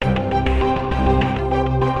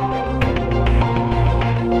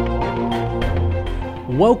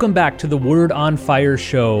Welcome back to the Word on Fire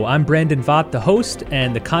show. I'm Brandon Vaught, the host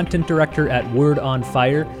and the content director at Word on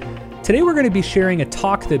Fire. Today we're going to be sharing a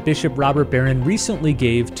talk that Bishop Robert Barron recently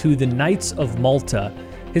gave to the Knights of Malta.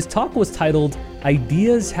 His talk was titled,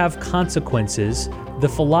 Ideas Have Consequences, the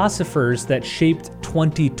Philosophers That Shaped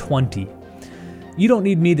 2020. You don't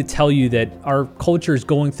need me to tell you that our culture is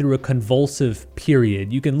going through a convulsive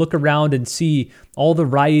period. You can look around and see all the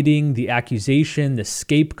rioting, the accusation, the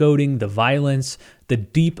scapegoating, the violence, the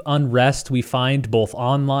deep unrest we find both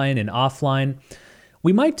online and offline.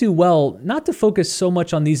 We might do well not to focus so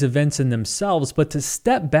much on these events in themselves, but to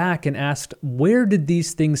step back and ask, where did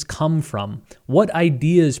these things come from? What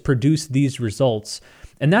ideas produced these results?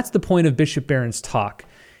 And that's the point of Bishop Barron's talk.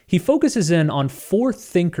 He focuses in on four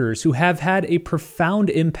thinkers who have had a profound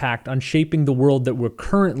impact on shaping the world that we're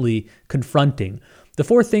currently confronting. The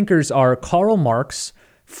four thinkers are Karl Marx,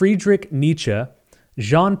 Friedrich Nietzsche,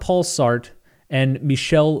 Jean-Paul Sartre, and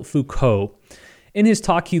Michel Foucault. In his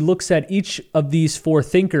talk, he looks at each of these four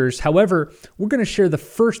thinkers. However, we're going to share the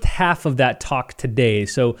first half of that talk today.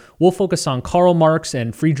 So we'll focus on Karl Marx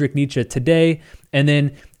and Friedrich Nietzsche today, and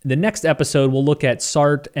then the next episode, we'll look at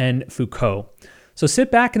Sartre and Foucault. So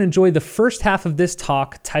sit back and enjoy the first half of this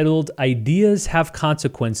talk titled Ideas Have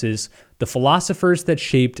Consequences, the Philosophers That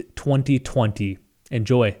Shaped 2020.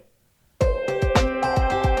 Enjoy.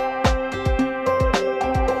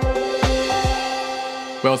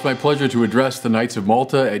 Well, it's my pleasure to address the Knights of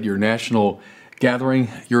Malta at your national gathering.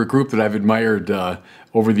 You're a group that I've admired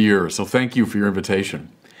over the years, so thank you for your invitation.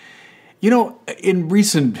 You know, in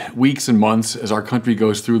recent weeks and months, as our country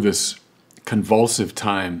goes through this convulsive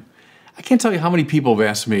time, I can't tell you how many people have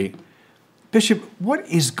asked me, Bishop, what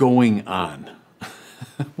is going on?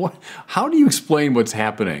 How do you explain what's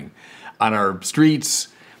happening on our streets?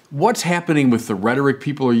 What's happening with the rhetoric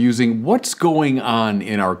people are using? What's going on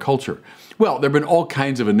in our culture? Well, there have been all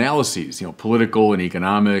kinds of analyses, political and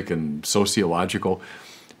economic and sociological.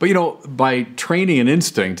 But, by training and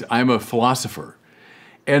instinct, I'm a philosopher.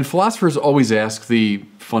 And philosophers always ask the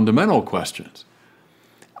fundamental questions.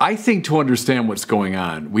 I think to understand what's going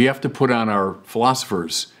on, we have to put on our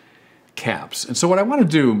philosophers' caps. And so what I want to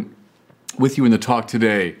do with you in the talk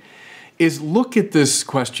today is look at this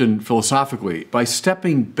question philosophically by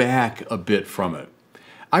stepping back a bit from it.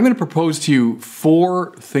 I'm going to propose to you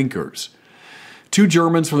four thinkers, two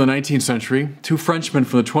Germans from the 19th century, two Frenchmen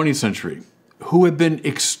from the 20th century, who have been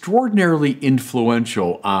extraordinarily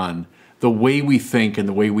influential on the way we think and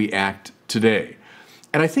the way we act today.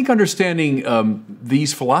 And I think understanding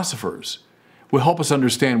these philosophers will help us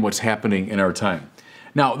understand what's happening in our time.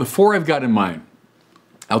 Now, the four I've got in mind,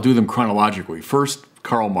 I'll do them chronologically. First,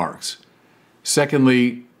 Karl Marx.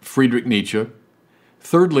 Secondly, Friedrich Nietzsche.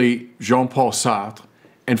 Thirdly, Jean-Paul Sartre.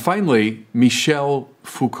 And finally, Michel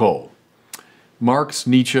Foucault. Marx,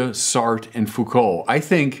 Nietzsche, Sartre, and Foucault. I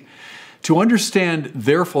think to understand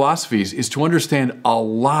their philosophies is to understand a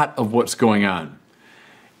lot of what's going on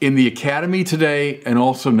in the academy today and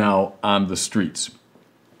also now on the streets.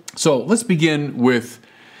 So let's begin with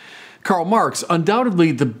Karl Marx,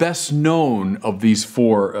 undoubtedly the best known of these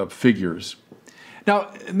four figures.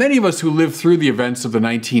 Now, many of us who lived through the events of the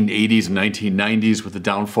 1980s and 1990s with the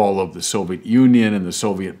downfall of the Soviet Union and the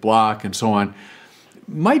Soviet bloc and so on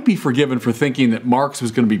might be forgiven for thinking that Marx was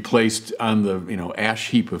going to be placed on the ash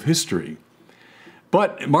heap of history.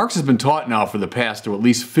 But Marx has been taught now for the past at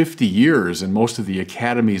least 50 years in most of the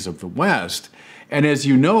academies of the West. And as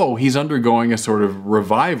you know, he's undergoing a sort of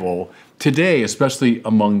revival today, especially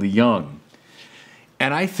among the young.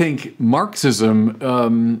 And I think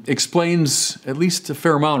Marxism explains at least a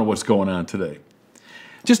fair amount of what's going on today.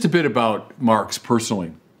 Just a bit about Marx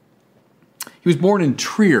personally. He was born in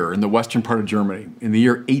Trier in the western part of Germany in the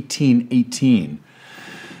year 1818.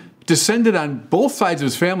 Descended on both sides of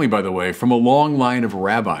his family, by the way, from a long line of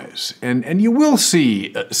rabbis. And you will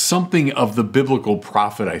see something of the biblical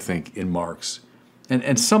prophet, I think, in Marx.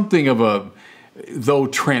 And something of a, though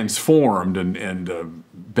transformed and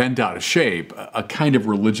bent out of shape, a kind of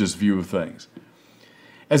religious view of things.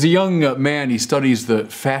 As a young man, he studies the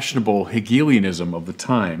fashionable Hegelianism of the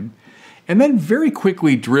time, and then very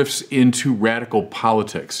quickly drifts into radical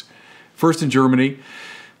politics. First in Germany,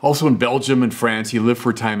 also in Belgium and France. He lived for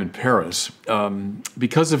a time in Paris.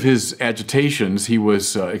 Because of his agitations, he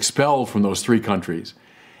was expelled from those three countries.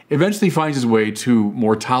 Eventually finds his way to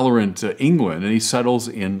more tolerant England, and he settles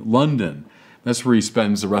in London. That's where he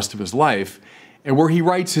spends the rest of his life, and where he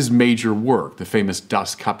writes his major work, the famous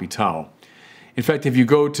Das Kapital. In fact, if you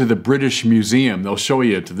go to the British Museum, they'll show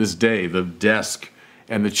you to this day the desk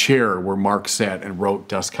and the chair where Marx sat and wrote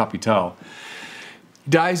Das Kapital. He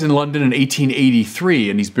dies in London in 1883,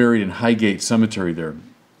 and he's buried in Highgate Cemetery there.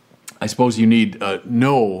 I suppose you need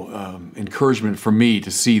no encouragement from me to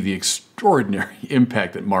see the extraordinary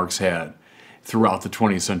impact that Marx had throughout the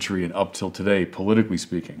 20th century and up till today, politically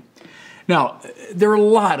speaking. Now, there are a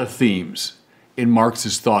lot of themes in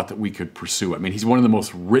Marx's thought that we could pursue. I mean, he's one of the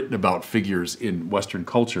most written about figures in Western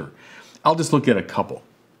culture. I'll just look at a couple.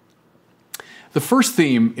 The first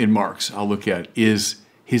theme in Marx I'll look at is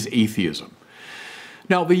his atheism.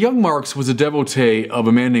 Now, the young Marx was a devotee of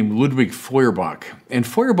a man named Ludwig Feuerbach, and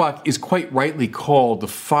Feuerbach is quite rightly called the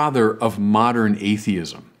father of modern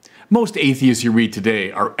atheism. Most atheists you read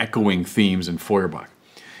today are echoing themes in Feuerbach.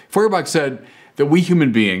 Feuerbach said that we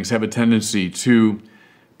human beings have a tendency to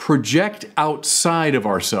project outside of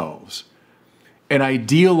ourselves an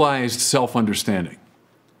idealized self-understanding.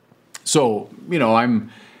 So,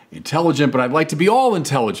 I'm intelligent, but I'd like to be all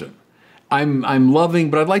intelligent. I'm loving,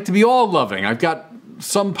 but I'd like to be all loving. I've got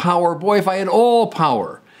some power. Boy, if I had all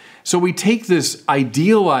power. So we take this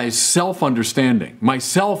idealized self-understanding,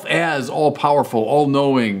 myself as all-powerful,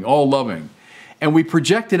 all-knowing, all-loving, and we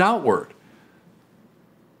project it outward.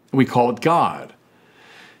 We call it God.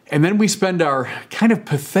 And then we spend our kind of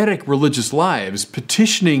pathetic religious lives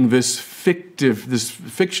petitioning this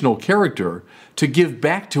fictional character to give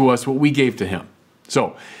back to us what we gave to him.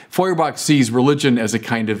 So Feuerbach sees religion as a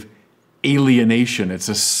kind of alienation. It's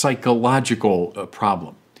a psychological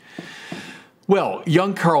problem. Well,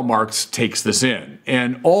 young Karl Marx takes this in,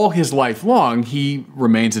 and all his life long, he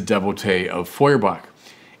remains a devotee of Feuerbach.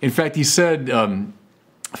 In fact, he said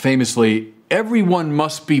famously, everyone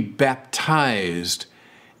must be baptized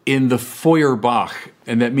in the Feuerbach,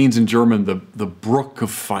 and that means in German, the brook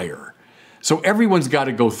of fire. So everyone's got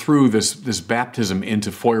to go through this baptism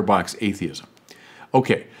into Feuerbach's atheism.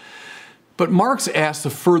 Okay, but Marx asked a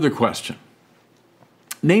further question,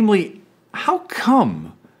 namely, how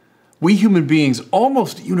come we human beings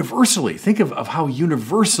almost universally, think of how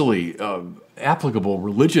universally applicable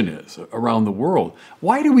religion is around the world.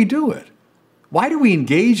 Why do we do it? Why do we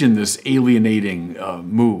engage in this alienating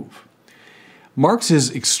move?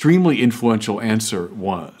 Marx's extremely influential answer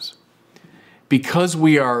was, because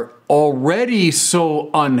we are already so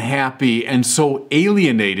unhappy and so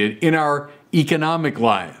alienated in our economic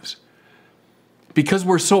lives. Because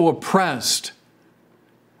we're so oppressed,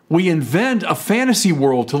 we invent a fantasy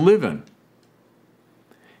world to live in.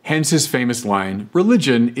 Hence his famous line,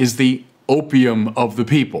 religion is the opium of the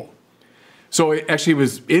people. So it actually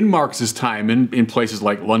was in Marx's time, in places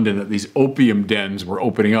like London, that these opium dens were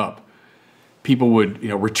opening up. People would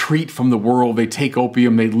retreat from the world, they take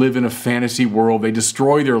opium, they live in a fantasy world, they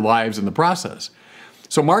destroy their lives in the process.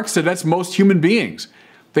 So Marx said that's most human beings.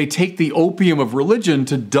 They take the opium of religion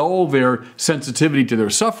to dull their sensitivity to their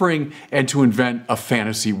suffering and to invent a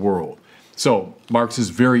fantasy world. So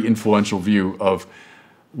Marx's very influential view of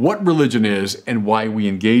what religion is and why we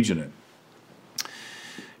engage in it.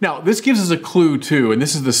 Now, this gives us a clue too, and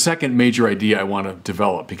this is the second major idea I want to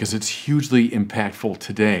develop because it's hugely impactful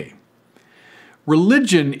today.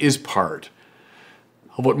 Religion is part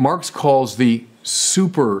of what Marx calls the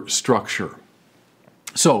superstructure.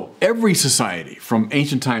 So every society, from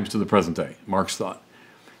ancient times to the present day, Marx thought,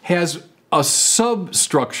 has a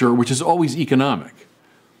substructure which is always economic.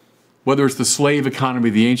 Whether it's the slave economy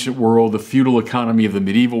of the ancient world, the feudal economy of the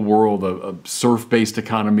medieval world, a serf-based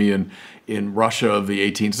economy in Russia of the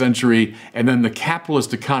 18th century, and then the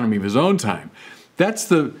capitalist economy of his own time. That's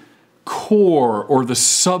the core or the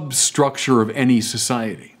substructure of any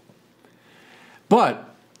society. But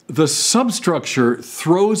the substructure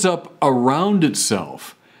throws up around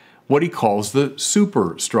itself what he calls the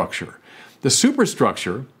superstructure. The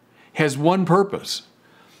superstructure has one purpose.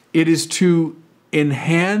 It is to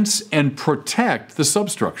enhance and protect the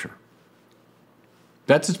substructure.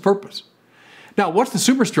 That's its purpose. Now, what's the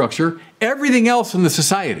superstructure? Everything else in the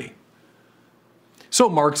society. So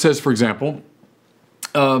Marx says, for example,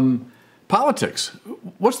 politics.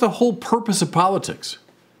 What's the whole purpose of politics?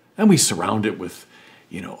 And we surround it with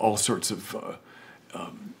all sorts of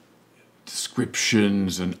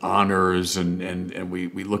descriptions and honors, and we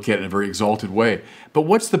look at it in a very exalted way. But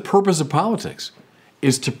what's the purpose of politics?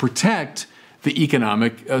 Is to protect the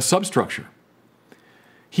economic substructure.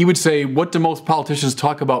 He would say, what do most politicians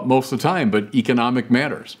talk about most of the time but economic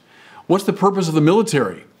matters? What's the purpose of the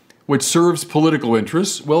military, which serves political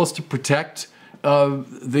interests? Well, it's to protect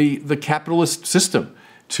the capitalist system,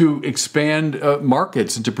 to expand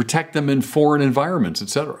markets and to protect them in foreign environments,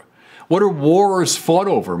 etc. What are wars fought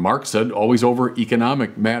over? Marx said, always over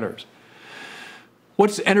economic matters.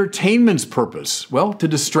 What's entertainment's purpose? Well, to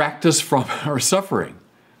distract us from our suffering,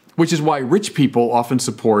 which is why rich people often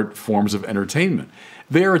support forms of entertainment.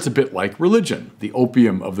 There, it's a bit like religion, the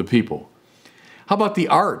opium of the people. How about the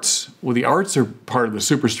arts? Well, the arts are part of the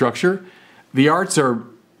superstructure. The arts are,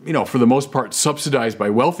 for the most part, subsidized by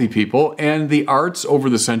wealthy people, and the arts over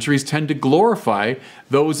the centuries tend to glorify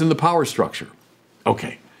those in the power structure.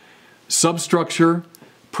 Okay, substructure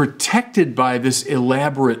protected by this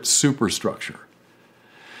elaborate superstructure.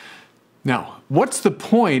 Now, what's the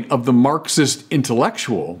point of the Marxist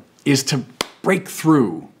intellectual is to break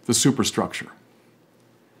through the superstructure,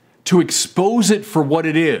 to expose it for what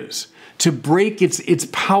it is, to break its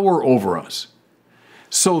power over us,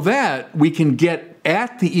 so that we can get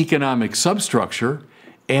at the economic substructure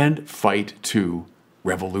and fight to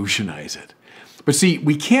revolutionize it. But see,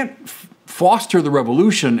 we can't foster the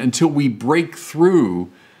revolution until we break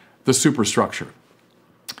through the superstructure.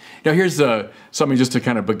 Now here's something just to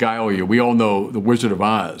kind of beguile you. We all know The Wizard of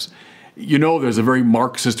Oz. There's a very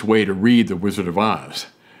Marxist way to read The Wizard of Oz,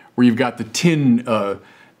 where you've got the Tin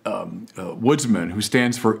Woodsman, who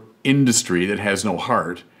stands for industry that has no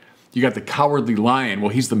heart. You got the Cowardly Lion.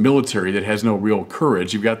 Well, he's the military that has no real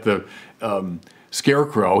courage. You've got the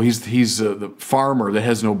Scarecrow. He's the farmer that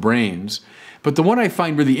has no brains. But the one I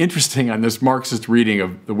find really interesting on this Marxist reading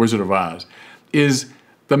of The Wizard of Oz is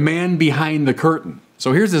the man behind the curtain.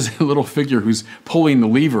 So here's this little figure who's pulling the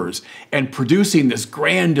levers and producing this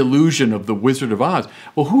grand illusion of the Wizard of Oz.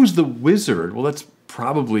 Well, who's the wizard? Well, that's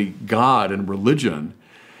probably God and religion.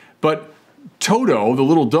 But Toto, the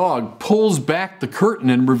little dog, pulls back the curtain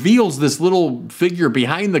and reveals this little figure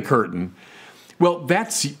behind the curtain. Well,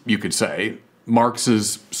 that's, you could say,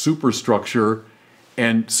 Marx's superstructure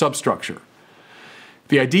and substructure.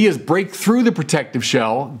 The idea is break through the protective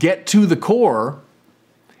shell, get to the core,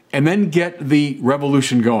 and then get the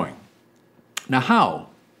revolution going. Now how?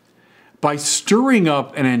 By stirring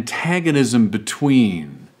up an antagonism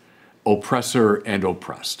between oppressor and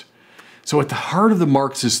oppressed. So at the heart of the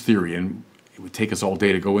Marxist theory, and it would take us all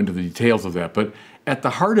day to go into the details of that, but at the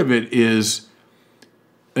heart of it is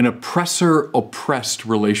an oppressor-oppressed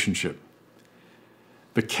relationship.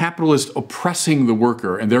 The capitalist oppressing the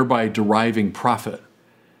worker and thereby deriving profit.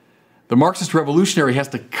 The Marxist revolutionary has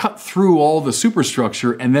to cut through all the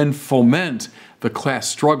superstructure and then foment the class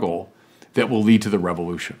struggle that will lead to the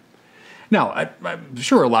revolution. Now, I'm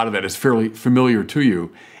sure a lot of that is fairly familiar to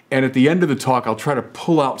you, and at the end of the talk, I'll try to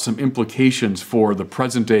pull out some implications for the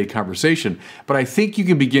present-day conversation, but I think you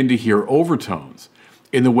can begin to hear overtones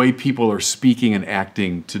in the way people are speaking and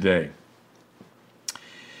acting today.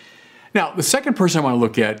 Now, the second person I want to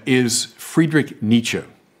look at is Friedrich Nietzsche.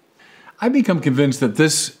 I've become convinced that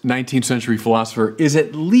this 19th century philosopher is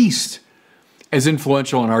at least as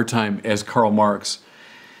influential in our time as Karl Marx.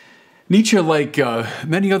 Nietzsche, like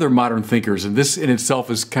many other modern thinkers, and this in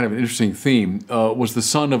itself is kind of an interesting theme, was the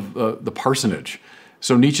son of the parsonage.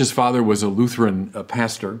 So Nietzsche's father was a Lutheran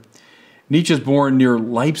pastor. Nietzsche was born near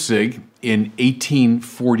Leipzig in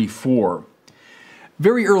 1844.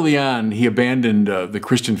 Very early on, he abandoned the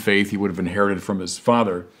Christian faith he would have inherited from his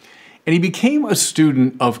father, and he became a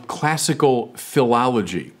student of classical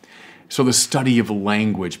philology. So the study of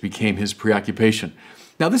language became his preoccupation.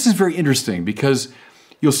 Now this is very interesting because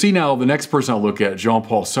you'll see now the next person I'll look at,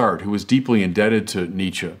 Jean-Paul Sartre, who was deeply indebted to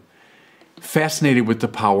Nietzsche, fascinated with the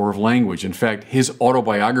power of language. In fact, his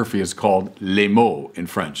autobiography is called Les mots in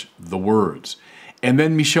French, the words. And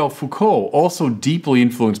then Michel Foucault, also deeply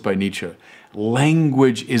influenced by Nietzsche.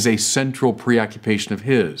 Language is a central preoccupation of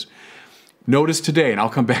his. Notice today, and I'll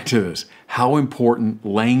come back to this, how important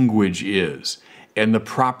language is and the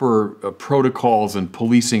proper protocols and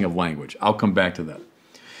policing of language. I'll come back to that.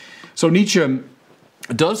 So Nietzsche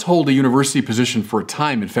does hold a university position for a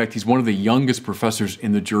time. In fact, he's one of the youngest professors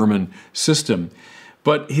in the German system.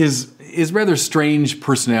 But his rather strange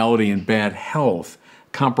personality and bad health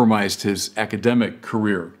compromised his academic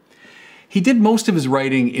career. He did most of his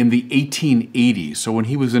writing in the 1880s, so when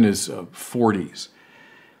he was in his 40s.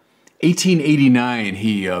 1889,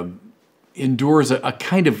 he endures a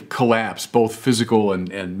kind of collapse, both physical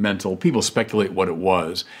and mental. People speculate what it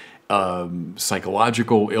was.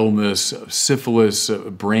 Psychological illness, syphilis,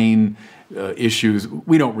 brain issues.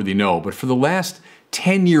 We don't really know. But for the last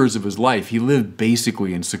 10 years of his life, he lived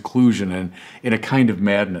basically in seclusion and in a kind of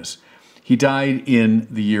madness. He died in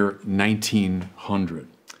the year 1900.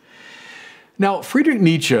 Now, Friedrich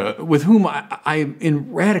Nietzsche, with whom I'm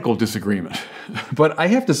in radical disagreement, but I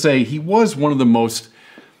have to say he was one of the most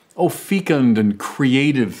fecund and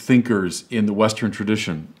creative thinkers in the Western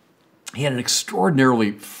tradition. He had an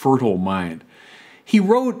extraordinarily fertile mind. He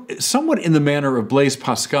wrote somewhat in the manner of Blaise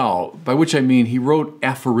Pascal, by which I mean he wrote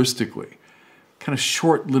aphoristically, kind of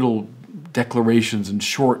short little declarations and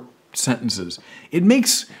short sentences. It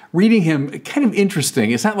makes reading him kind of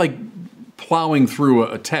interesting. It's not like plowing through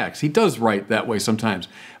a text. He does write that way sometimes,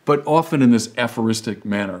 but often in this aphoristic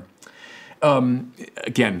manner.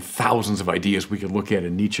 Again, thousands of ideas we could look at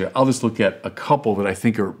in Nietzsche. I'll just look at a couple that I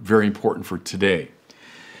think are very important for today.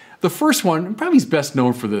 The first one, and probably he's best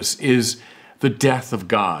known for this, is the death of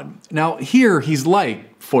God. Now, here he's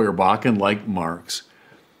like Feuerbach and like Marx.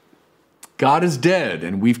 God is dead,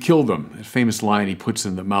 and we've killed him. A famous line he puts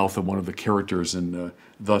in the mouth of one of the characters in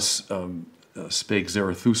Thus Spake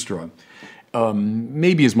Zarathustra.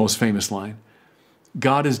 Maybe his most famous line.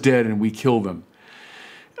 God is dead, and we killed him.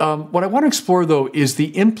 What I want to explore, though, is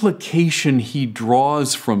the implication he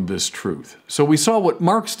draws from this truth. So we saw what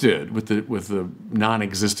Marx did with the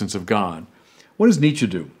non-existence of God. What does Nietzsche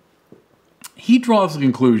do? He draws the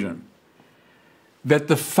conclusion that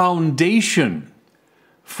the foundation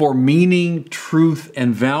for meaning, truth,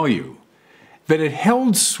 and value, that it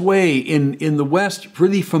held sway in the West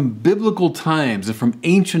really from biblical times and from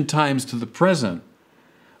ancient times to the present,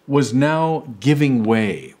 was now giving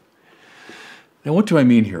way. Now, what do I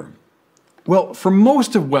mean here? Well, for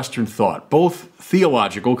most of Western thought, both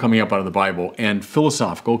theological, coming up out of the Bible, and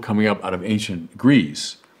philosophical, coming up out of ancient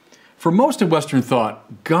Greece, for most of Western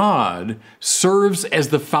thought, God serves as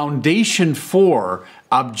the foundation for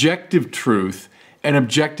objective truth and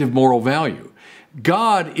objective moral value.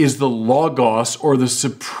 God is the logos, or the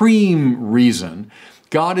supreme reason.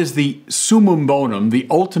 God is the summum bonum, the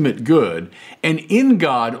ultimate good, and in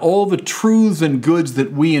God, all the truths and goods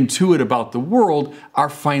that we intuit about the world are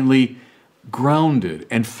finally grounded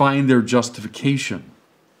and find their justification.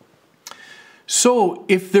 So,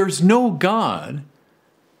 if there's no God,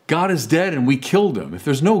 God is dead and we killed him. If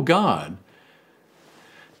there's no God,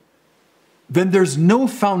 then there's no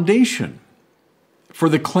foundation for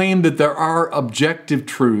the claim that there are objective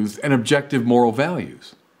truths and objective moral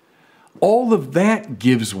values. All of that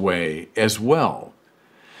gives way as well.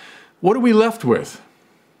 What are we left with?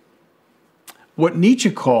 What Nietzsche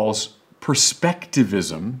calls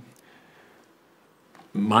perspectivism.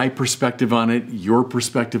 My perspective on it, your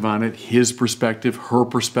perspective on it, his perspective, her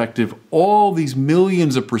perspective, all these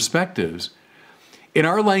millions of perspectives. In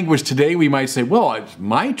our language today, we might say, well, it's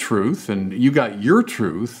my truth, and you got your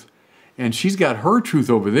truth, and she's got her truth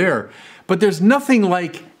over there. But there's nothing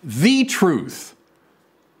like the truth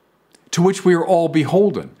to which we are all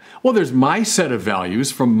beholden. Well, there's my set of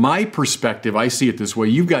values. From my perspective, I see it this way.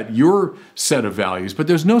 You've got your set of values, but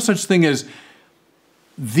there's no such thing as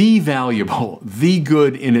the valuable, the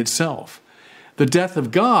good in itself. The death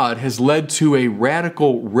of God has led to a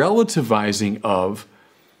radical relativizing of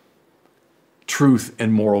truth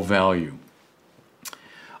and moral value.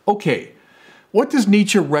 Okay, what does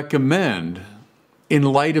Nietzsche recommend in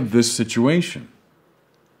light of this situation?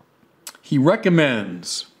 He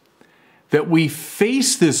recommends that we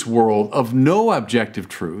face this world of no objective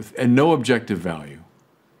truth and no objective value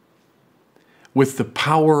with the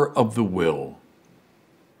power of the will.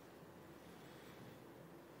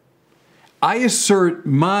 I assert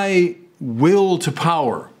my will to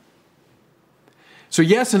power. So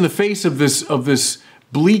yes, in the face of this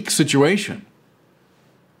bleak situation,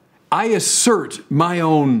 I assert my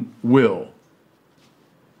own will.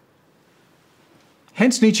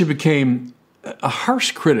 Hence, Nietzsche became a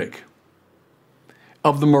harsh critic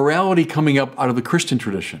of the morality coming up out of the Christian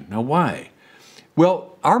tradition. Now, why?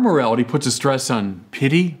 Well, our morality puts a stress on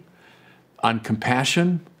pity, on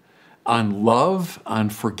compassion, on love, on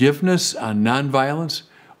forgiveness, on nonviolence.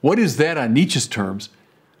 What is that on Nietzsche's terms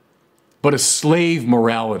but a slave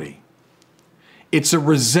morality? It's a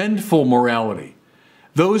resentful morality.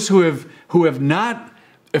 Those who have not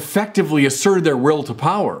effectively asserted their will to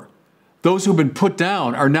power, those who have been put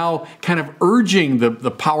down, are now kind of urging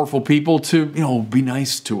the powerful people to, be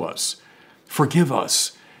nice to us, forgive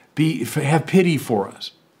us, have pity for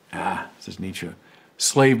us. Says Nietzsche,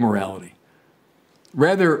 slave morality.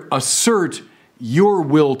 Rather, assert your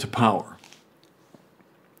will to power.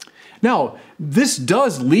 Now, this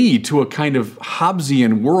does lead to a kind of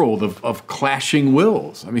Hobbesian world of clashing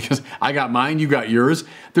wills. Because I got mine, you got yours.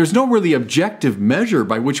 There's no really objective measure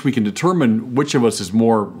by which we can determine which of us is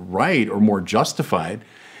more right or more justified.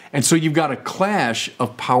 And so you've got a clash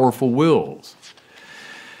of powerful wills.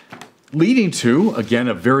 Leading to, again,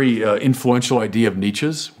 a very influential idea of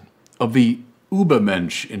Nietzsche's, of the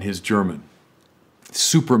Übermensch in his German.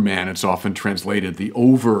 Superman, it's often translated, the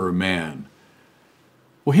overman.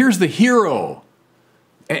 Well, here's the hero.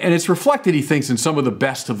 And it's reflected, he thinks, in some of the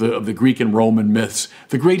best of the Greek and Roman myths.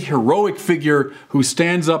 The great heroic figure who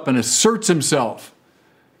stands up and asserts himself.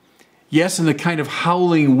 Yes, in the kind of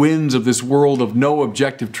howling winds of this world of no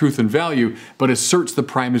objective truth and value, but asserts the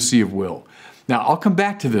primacy of will. Now, I'll come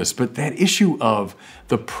back to this, but that issue of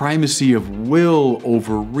the primacy of will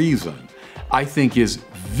over reason, I think, is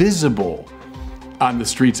visible on the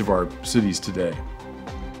streets of our cities today.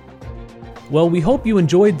 Well, we hope you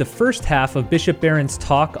enjoyed the first half of Bishop Barron's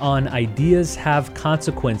talk on Ideas Have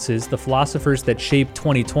Consequences, the philosophers that shaped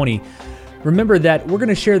 2020. Remember that we're going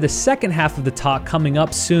to share the second half of the talk coming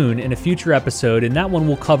up soon in a future episode, and that one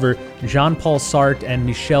will cover Jean-Paul Sartre and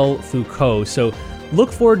Michel Foucault. So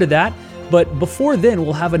look forward to that. But before then,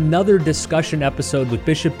 we'll have another discussion episode with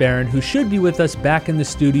Bishop Barron, who should be with us back in the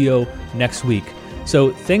studio next week.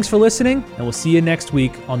 So thanks for listening, and we'll see you next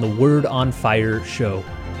week on the Word on Fire show.